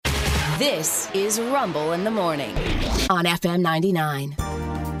This is Rumble in the Morning on FM 99.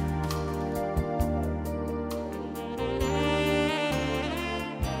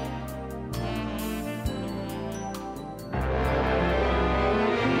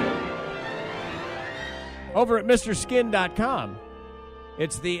 Over at MrSkin.com,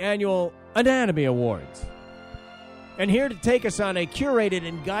 it's the annual Anatomy Awards. And here to take us on a curated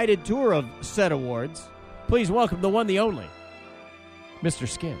and guided tour of said awards, please welcome the one, the only, Mr.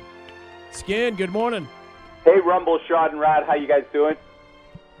 Skin. Skin, good morning. Hey, Rumble, Sean and Rod, how you guys doing?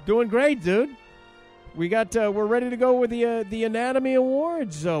 Doing great, dude. We're ready to go with the Anatomy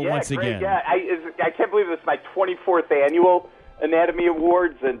Awards once great. again. Yeah, I can't believe this is my 24th annual Anatomy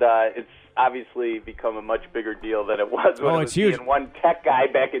Awards, and it's obviously become a much bigger deal than it was when it was huge. being one tech guy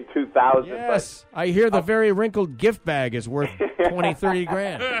back in 2000. Yes, I hear the very wrinkled gift bag is worth 20, 30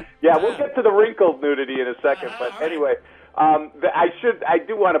 grand. Yeah, we'll get to the wrinkled nudity in a second, but anyway, I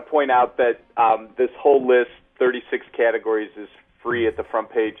do want to point out that this whole list, 36 categories, is free at the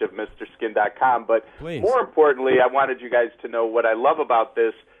front page of MrSkin.com. But Please. More importantly, I wanted you guys to know what I love about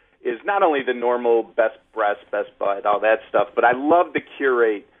this is not only the normal best breast, best butt, all that stuff, but I love to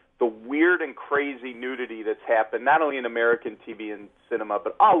curate the weird and crazy nudity that's happened, not only in American TV and cinema,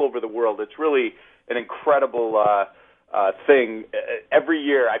 but all over the world. It's really an incredible thing. Every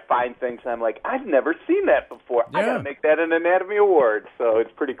year I find things and I'm like, I've never seen that before. Yeah. I got to make that an Anatomy Award, so it's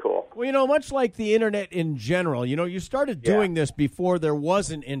pretty cool. Well, much like the Internet in general, you started doing this before there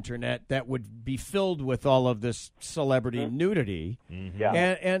was an Internet that would be filled with all of this celebrity nudity. Mm-hmm. Yeah.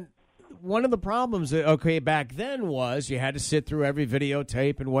 And one of the problems, back then was you had to sit through every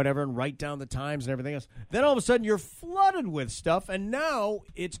videotape and whatever and write down the times and everything else. Then all of a sudden you're flooded with stuff, and now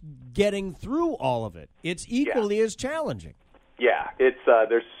it's getting through all of it. It's equally as challenging. Yeah, it's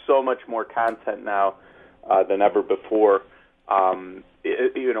there's so much more content now than ever before.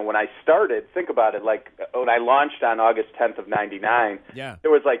 When I started, think about it, like when I launched on August 10th of 99, there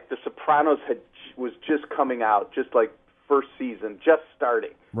was like The Sopranos was just coming out, just like first season, just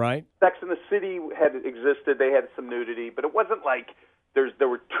starting. Right. Sex and the City had existed. They had some nudity, but it wasn't like there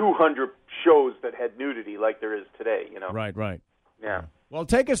were 200 shows that had nudity like there is today, Right. Yeah. Well,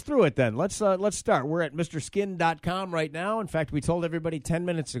 take us through it then. Let's start. We're at MrSkin.com right now. In fact, we told everybody 10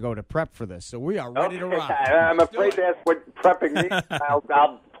 minutes ago to prep for this, so we are ready to rock. I'm afraid to ask what prepping means. I'll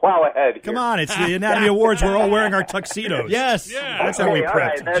plow ahead here. Come on, it's the Anatomy Awards. We're all wearing our tuxedos. Yes. That's how we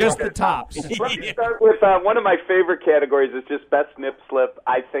prepped. Right, just the tops. Let me start with one of my favorite categories is just best nip slip.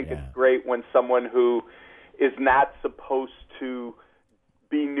 I think it's great when someone who is not supposed to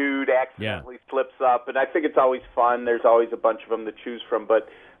be nude accidentally slips up, and I think it's always fun. There's always a bunch of them to choose from, but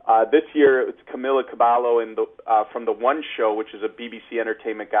this year it's Camila Cabello from The One Show, which is a BBC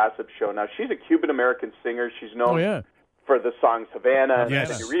entertainment gossip show. Now, she's a Cuban-American singer. She's known for the song Havana and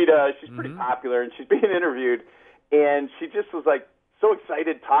Senorita. She's pretty popular, and she's being interviewed, and she just was like so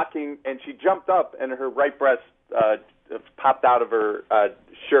excited talking, and she jumped up, and her right breast popped out of her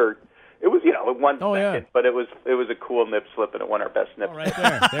shirt. It was, 1 second, but it was a cool nip slip, and it won our best nip. Oh, right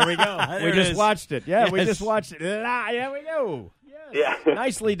there we go. We just watched it. Yeah, we just watched it. There we go. Yes. Yeah.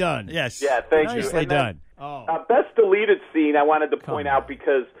 Nicely done. Yes. Yeah, thank you. Nicely done. Best deleted scene I wanted to point out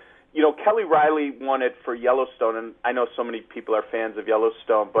because, Kelly Riley won it for Yellowstone, and I know so many people are fans of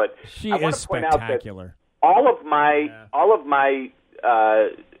Yellowstone, but she I want is to point out that spectacular. all of my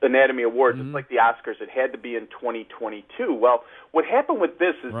Anatomy Awards, it's like the Oscars, it had to be in 2022. Well, what happened with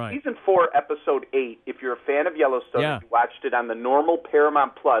this is Season 4, Episode 8, if you're a fan of Yellowstone, if you watched it on the normal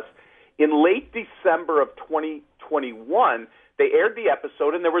Paramount Plus, in late December of 2021, they aired the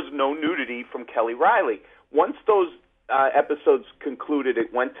episode, and there was no nudity from Kelly Riley. Once those episodes concluded,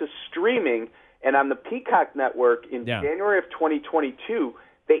 it went to streaming, and on the Peacock Network in January of 2022,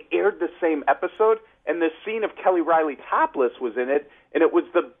 they aired the same episode, and the scene of Kelly Riley topless was in it, and it was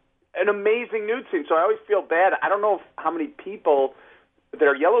an amazing nude scene. So I always feel bad. I don't know how many people that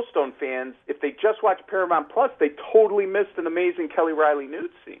are Yellowstone fans, if they just watch Paramount Plus, they totally missed an amazing Kelly Riley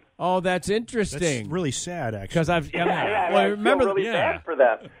nude scene. Oh, that's interesting. That's really sad, actually. Because I remember, feel really bad for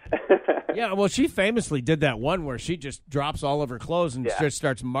them. Yeah, well, she famously did that one where she just drops all of her clothes and just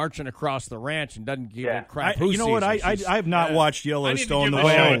starts marching across the ranch and doesn't give a crap who you know what? I have not watched Yellowstone the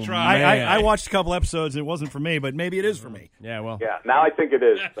way I watched a couple episodes. It wasn't for me, but maybe it is for me. Yeah, well. Yeah, now I think it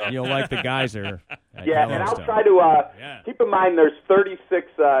is. So. You'll like the geyser. And I'll try to keep in mind there's 36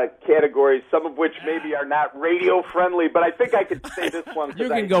 categories, some of which maybe are not radio friendly, but I think I could say this one. You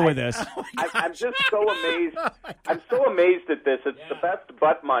can go with this. I'm just so amazed. I'm so amazed at this. It's the best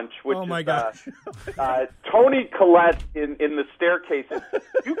butt munch, which is Toni Collette in The Staircases.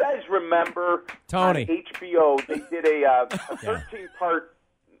 You guys remember Tony on HBO they did a 13-part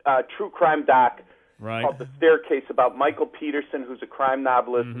true crime doc right. called The Staircase about Michael Peterson, who's a crime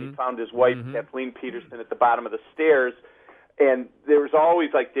novelist, and he found his wife, Kathleen Peterson, at the bottom of the stairs. And there was always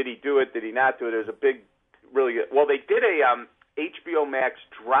like, did he do it? Did he not do it? There was a big, really good. Well, they did a HBO Max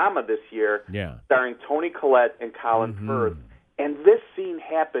drama this year starring Toni Collette and Colin Firth. And this scene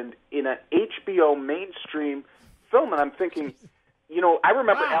happened in an HBO mainstream film. And I'm thinking, I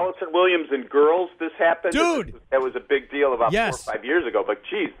remember Allison Williams in Girls. This happened. Dude! That was a big deal about 4 or 5 years ago. But,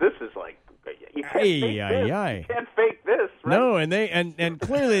 geez, this is like, you can't fake this. You can't fake this, right? No, and they and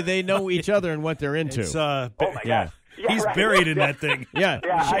clearly they know each other and what they're into. Oh, my God. Yeah, he's buried in that thing. Yeah,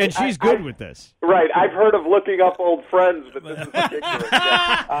 and she's good with this. Right. I've heard of looking up old friends, but this is ridiculous.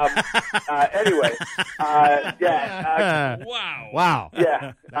 Anyway. Wow.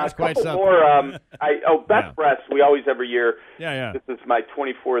 Yeah. That's quite something. More, Best Breasts, we always every year. Yeah. This is my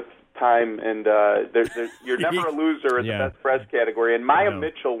 24th time, and you're never a loser in the Best Breast category. And Maya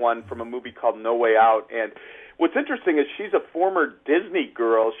Mitchell won from a movie called No Way Out, and what's interesting is she's a former Disney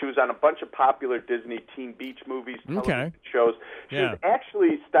girl. She was on a bunch of popular Disney Teen Beach movies, television shows. She was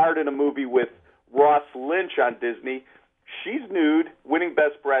actually starred in a movie with Ross Lynch on Disney. She's nude, winning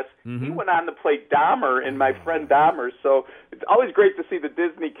Best Breast. He went on to play Dahmer in My Friend Dahmer. So it's always great to see the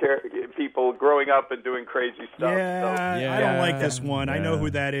Disney people growing up and doing crazy stuff. I don't like this one. I know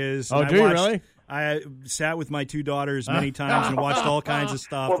who that is. Oh, do you really? I sat with my 2 daughters many times and watched all kinds of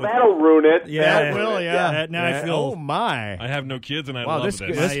stuff. Well, that'll ruin it. Yeah, that will. Now I feel. Oh my! I have no kids, and I love this.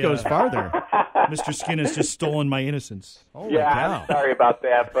 This goes farther. Mr. Skin has just stolen my innocence. Holy cow. I'm sorry about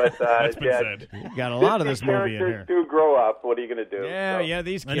that, but That's been said. You got a lot of this movie in here. Do grow up. What are you going to do?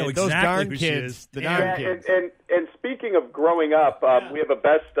 These kids, I know exactly those darn who she kids, is. the darn kids. And speaking of growing up, we have a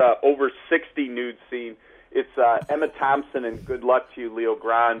best over 60 nude scene. It's Emma Thompson and Good Luck to You, Leo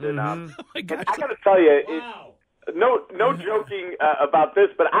Grande. And, and I got to tell you, no joking about this,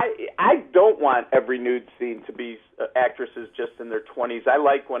 but I don't want every nude scene to be actresses just in their 20s. I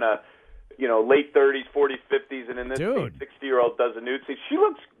like when late 30s, 40s, 50s, and in this case, 60-year-old does a nude scene. She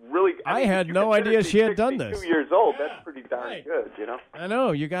looks really. I had no idea she had done this. 2 years old. That's pretty darn good, I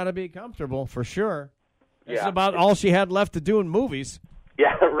know. You got to be comfortable for sure. It's about all she had left to do in movies.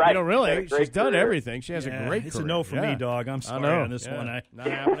 Yeah, right. Really, she's done everything. She has a great career. It's a no for me, dog. I'm sorry on this one. Not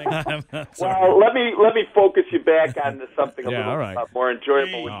happening. Well, let me focus you back on something a little more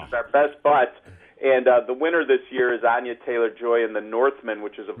enjoyable, which is our best butt. And the winner this year is Anya Taylor-Joy in The Northman,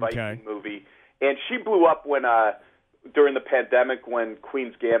 which is a Viking movie. And she blew up when during the pandemic when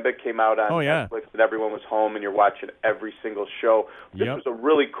Queen's Gambit came out on Netflix and everyone was home and you're watching every single show. This was a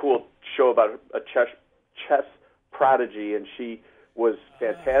really cool show about a chess prodigy, and she was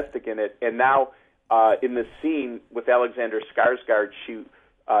fantastic in it. And now in this scene with Alexander Skarsgård,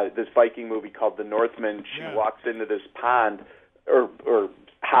 this Viking movie called The Northman, she walks into this pond or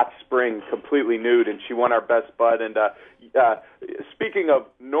hot spring completely nude, and she won our best bud. And speaking of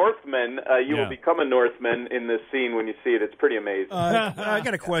Northmen, you will become a Northman in this scene when you see it. It's pretty amazing. I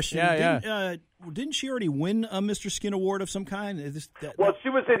got a question. Didn't she already win a Mr. Skin award of some kind? Well, she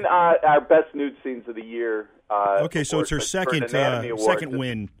was in our best nude scenes of the year. Okay, so it's her second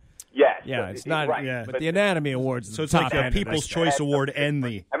win. Yes. Yeah, it's not. Right. But the Anatomy Awards. So it's like the People's Choice Award and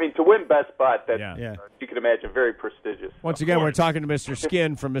the. I mean, to win Best Butt, you can imagine, very prestigious. Once again, we're talking to Mr.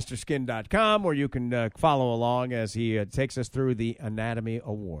 Skin from MrSkin.com, where you can follow along as he takes us through the Anatomy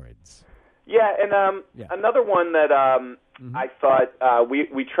Awards. Yeah, and another one that I thought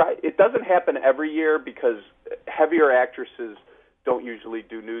we try. It doesn't happen every year because heavier actresses don't usually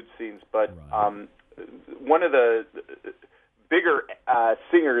do nude scenes, but one of the bigger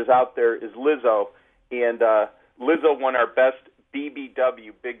singers out there is Lizzo, and Lizzo won our best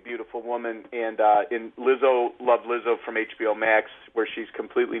BBW, Big Beautiful Woman, and in Love Lizzo from HBO Max, where she's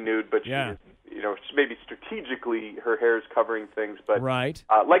completely nude, but she is, maybe strategically her hair is covering things, but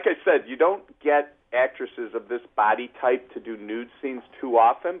like I said, you don't get actresses of this body type to do nude scenes too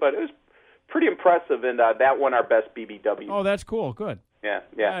often, but it was pretty impressive, and that won our best BBW. Oh, that's cool. Good. Yeah.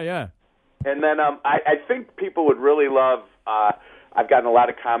 And then I think people would really love, I've gotten a lot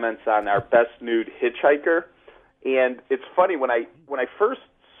of comments on our best nude hitchhiker. And it's funny, when I first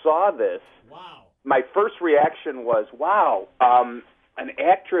saw this, my first reaction was, wow, an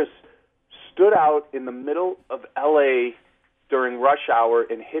actress stood out in the middle of L.A. during rush hour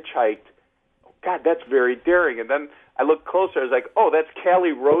and hitchhiked. God, that's very daring. And then I looked closer, I was like, oh, that's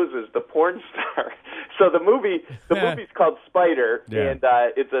Callie Roses, the porn star. So the movie's called Spider, and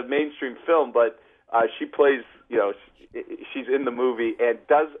it's a mainstream film, but she plays, she's in the movie and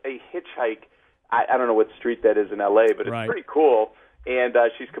does a hitchhike. I don't know what street that is in L.A., but it's pretty cool, and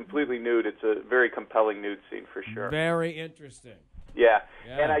she's completely nude. It's a very compelling nude scene for sure. Very interesting. Yeah.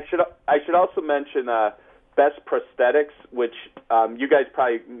 And I should also mention Best Prosthetics, which you guys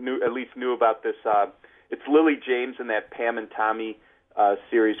probably knew about this. It's Lily James in that Pam and Tommy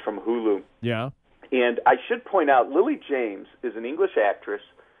series from Hulu. Yeah. And I should point out, Lily James is an English actress.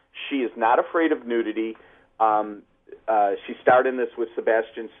 She is not afraid of nudity. She starred in this with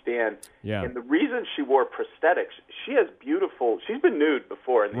Sebastian Stan. Yeah. And the reason she wore prosthetics, she's been nude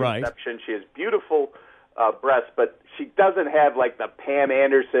before in The Inception. She has beautiful breasts, but she doesn't have like the Pam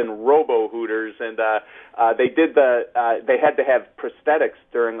Anderson robo hooters. And they had to have prosthetics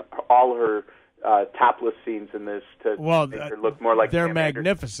during all her topless scenes in this to make her look more like they're Pam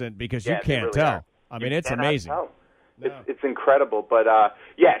magnificent Anderson. because you can't really tell. I mean, it's amazing. It's incredible, but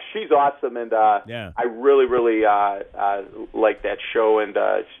she's awesome, and I really like that show,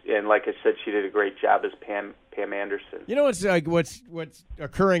 and like I said, she did a great job as Pam Anderson. You know what's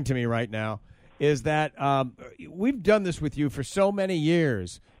occurring to me right now is that we've done this with you for so many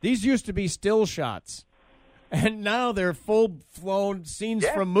years. These used to be still shots. And now they're full-blown scenes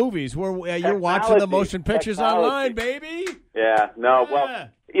from movies where you're watching the motion pictures online, baby. Yeah, no, well,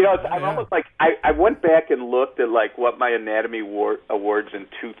 I'm almost like I went back and looked at like what my Anatomy Awards in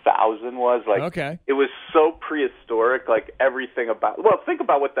 2000 was. Like, It was so prehistoric, like everything about. Well, think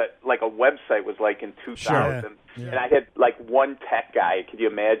about what a website was like in 2000, sure. And I had like one tech guy. Could you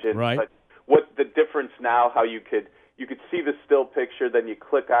imagine? Right. But what the difference now? How you could see the still picture, then you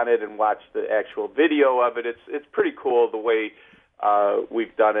click on it and watch the actual video of it. It's pretty cool the way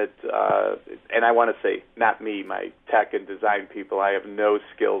we've done it. And I want to say, not me, my tech and design people. I have no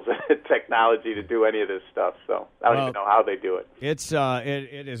skills in technology to do any of this stuff, so I don't even know how they do it. It's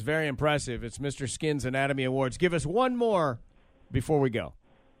it is very impressive. It's Mr. Skin's Anatomy Awards. Give us one more before we go.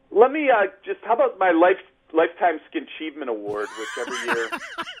 Let me how about my Lifetime Skin Achievement Award, which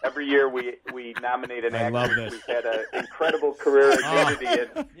every year we nominate an actor who's had an incredible career identity.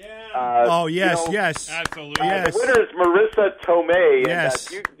 And, yes, absolutely. The winner is Marissa Tomei.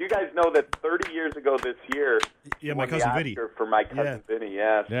 Yes, and, you guys know that 30 years ago this year, my cousin Vinny for my cousin Vinny.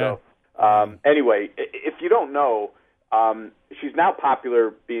 Yeah. So anyway, if you don't know, she's now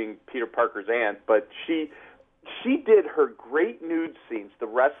popular being Peter Parker's aunt, but she did her great nude scenes, The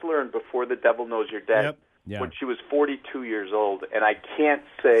Wrestler and Before the Devil Knows You're Dead. Yep. Yeah. When she was 42 years old, and I can't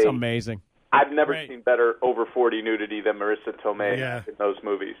say it's amazing. I've never seen better over 40 nudity than Marissa Tomei in those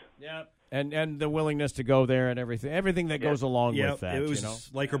movies. Yeah, and the willingness to go there and everything that goes along with that. It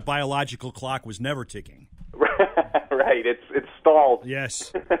was like her biological clock was never ticking. Right, it's stalled.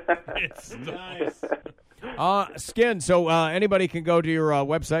 Yes, it's nice. Skin. So anybody can go to your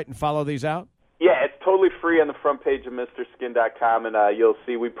website and follow these out. Yeah, it's totally free on the front page of MrSkin.com, and you'll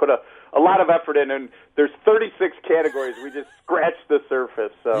see we put a lot of effort in, and there's 36 categories. We just scratched the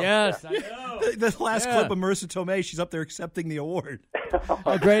surface. So yes, I know. The last clip of Marissa Tomei, she's up there accepting the award.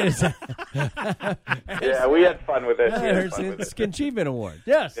 How great is that? Yeah, we had fun with it. The Skin Achievement Award.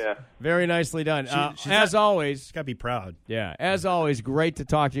 Yes. Yeah. Very nicely done. As always. She's got to be proud. Yeah. As always, great to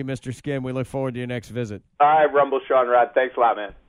talk to you, Mr. Skin. We look forward to your next visit. All right, Rumble, Sean, Rod. Thanks a lot, man.